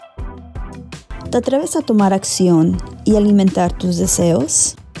¿Te atreves a tomar acción y alimentar tus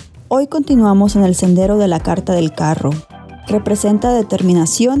deseos? Hoy continuamos en el sendero de la carta del carro. Representa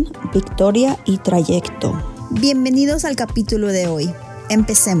determinación, victoria y trayecto. Bienvenidos al capítulo de hoy.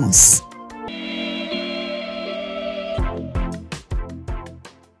 Empecemos.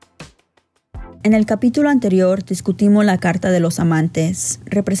 En el capítulo anterior discutimos la carta de los amantes.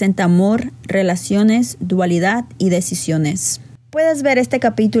 Representa amor, relaciones, dualidad y decisiones. Puedes ver este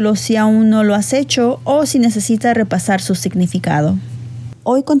capítulo si aún no lo has hecho o si necesitas repasar su significado.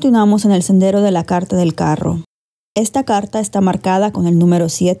 Hoy continuamos en el sendero de la carta del carro. Esta carta está marcada con el número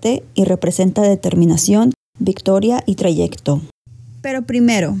 7 y representa determinación, victoria y trayecto. Pero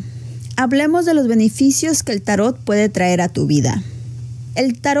primero, hablemos de los beneficios que el tarot puede traer a tu vida.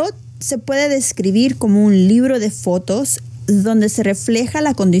 El tarot se puede describir como un libro de fotos donde se refleja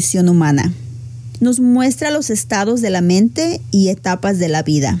la condición humana. Nos muestra los estados de la mente y etapas de la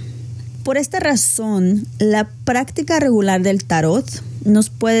vida. Por esta razón, la práctica regular del tarot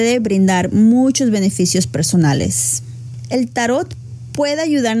nos puede brindar muchos beneficios personales. El tarot puede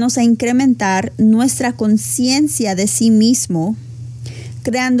ayudarnos a incrementar nuestra conciencia de sí mismo,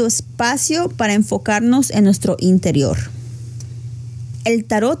 creando espacio para enfocarnos en nuestro interior. El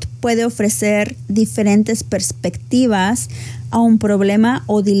tarot puede ofrecer diferentes perspectivas a un problema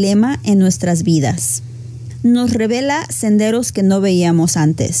o dilema en nuestras vidas. Nos revela senderos que no veíamos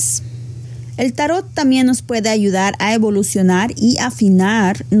antes. El tarot también nos puede ayudar a evolucionar y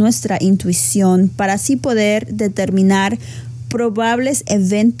afinar nuestra intuición para así poder determinar probables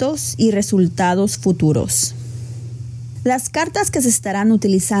eventos y resultados futuros. Las cartas que se estarán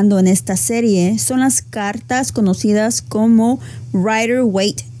utilizando en esta serie son las cartas conocidas como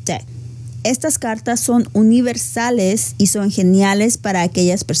Rider-Waite Deck. Estas cartas son universales y son geniales para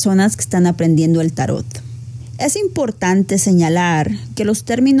aquellas personas que están aprendiendo el tarot. Es importante señalar que los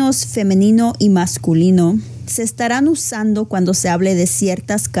términos femenino y masculino se estarán usando cuando se hable de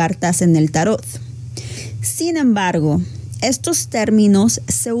ciertas cartas en el tarot. Sin embargo, estos términos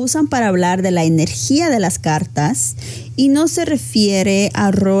se usan para hablar de la energía de las cartas y no se refiere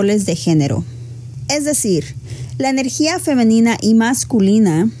a roles de género. Es decir, la energía femenina y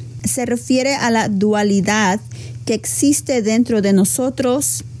masculina se refiere a la dualidad que existe dentro de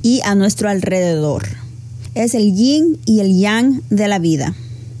nosotros y a nuestro alrededor. Es el yin y el yang de la vida.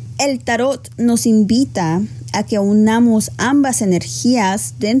 El tarot nos invita a que unamos ambas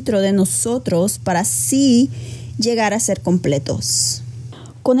energías dentro de nosotros para así llegar a ser completos.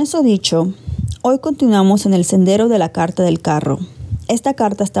 Con eso dicho, hoy continuamos en el sendero de la carta del carro. Esta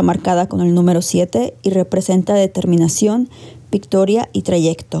carta está marcada con el número 7 y representa determinación, victoria y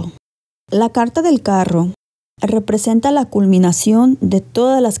trayecto. La carta del carro representa la culminación de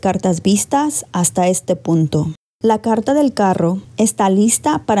todas las cartas vistas hasta este punto. La carta del carro está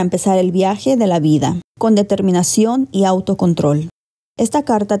lista para empezar el viaje de la vida, con determinación y autocontrol. Esta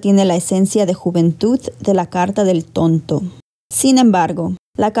carta tiene la esencia de juventud de la carta del tonto. Sin embargo,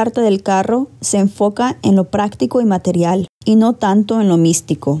 la carta del carro se enfoca en lo práctico y material, y no tanto en lo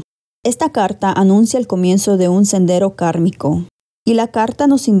místico. Esta carta anuncia el comienzo de un sendero kármico, y la carta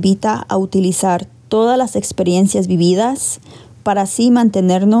nos invita a utilizar todas las experiencias vividas para así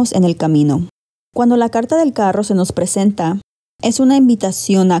mantenernos en el camino. Cuando la carta del carro se nos presenta, es una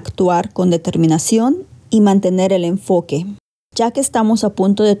invitación a actuar con determinación y mantener el enfoque, ya que estamos a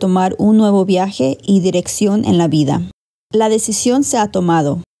punto de tomar un nuevo viaje y dirección en la vida. La decisión se ha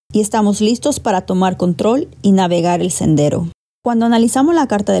tomado y estamos listos para tomar control y navegar el sendero. Cuando analizamos la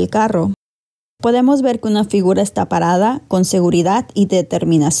carta del carro, podemos ver que una figura está parada con seguridad y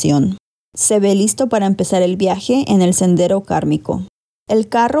determinación. Se ve listo para empezar el viaje en el sendero kármico. El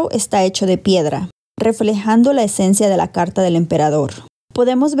carro está hecho de piedra, reflejando la esencia de la carta del emperador.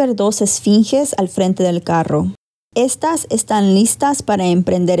 Podemos ver dos esfinges al frente del carro. Estas están listas para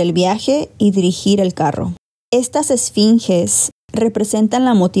emprender el viaje y dirigir el carro. Estas esfinges representan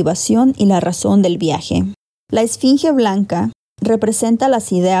la motivación y la razón del viaje. La esfinge blanca representa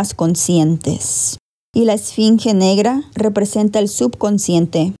las ideas conscientes y la esfinge negra representa el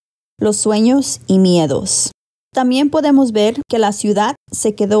subconsciente, los sueños y miedos. También podemos ver que la ciudad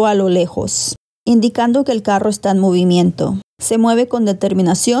se quedó a lo lejos, indicando que el carro está en movimiento. Se mueve con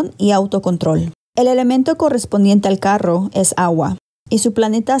determinación y autocontrol. El elemento correspondiente al carro es agua, y su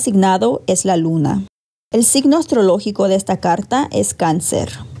planeta asignado es la luna. El signo astrológico de esta carta es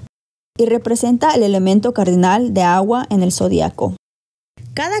Cáncer, y representa el elemento cardinal de agua en el zodiaco.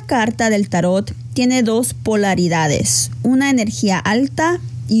 Cada carta del tarot tiene dos polaridades, una energía alta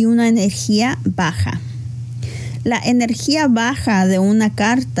y una energía baja. La energía baja de una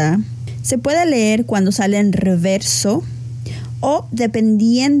carta se puede leer cuando sale en reverso o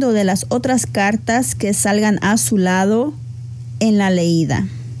dependiendo de las otras cartas que salgan a su lado en la leída.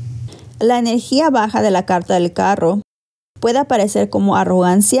 La energía baja de la carta del carro puede aparecer como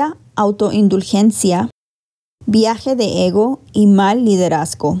arrogancia, autoindulgencia, viaje de ego y mal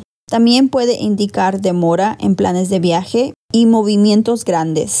liderazgo. También puede indicar demora en planes de viaje y movimientos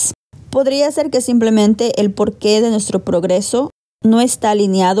grandes. Podría ser que simplemente el porqué de nuestro progreso no está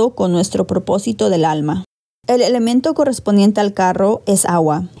alineado con nuestro propósito del alma. El elemento correspondiente al carro es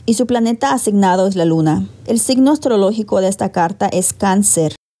agua y su planeta asignado es la luna. El signo astrológico de esta carta es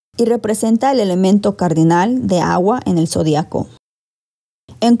Cáncer y representa el elemento cardinal de agua en el zodiaco.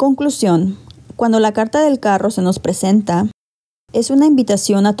 En conclusión, cuando la carta del carro se nos presenta, es una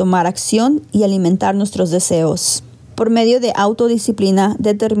invitación a tomar acción y alimentar nuestros deseos por medio de autodisciplina,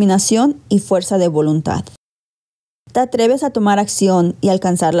 determinación y fuerza de voluntad. ¿Te atreves a tomar acción y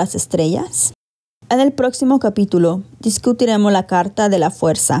alcanzar las estrellas? En el próximo capítulo discutiremos la carta de la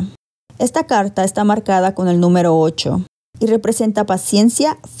fuerza. Esta carta está marcada con el número 8 y representa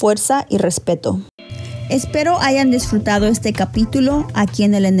paciencia, fuerza y respeto. Espero hayan disfrutado este capítulo aquí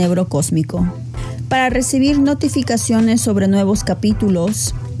en el Enebro Cósmico. Para recibir notificaciones sobre nuevos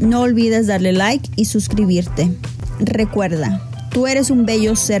capítulos, no olvides darle like y suscribirte. Recuerda, tú eres un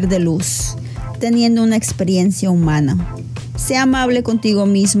bello ser de luz, teniendo una experiencia humana. Sea amable contigo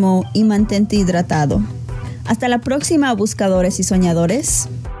mismo y mantente hidratado. Hasta la próxima, buscadores y soñadores.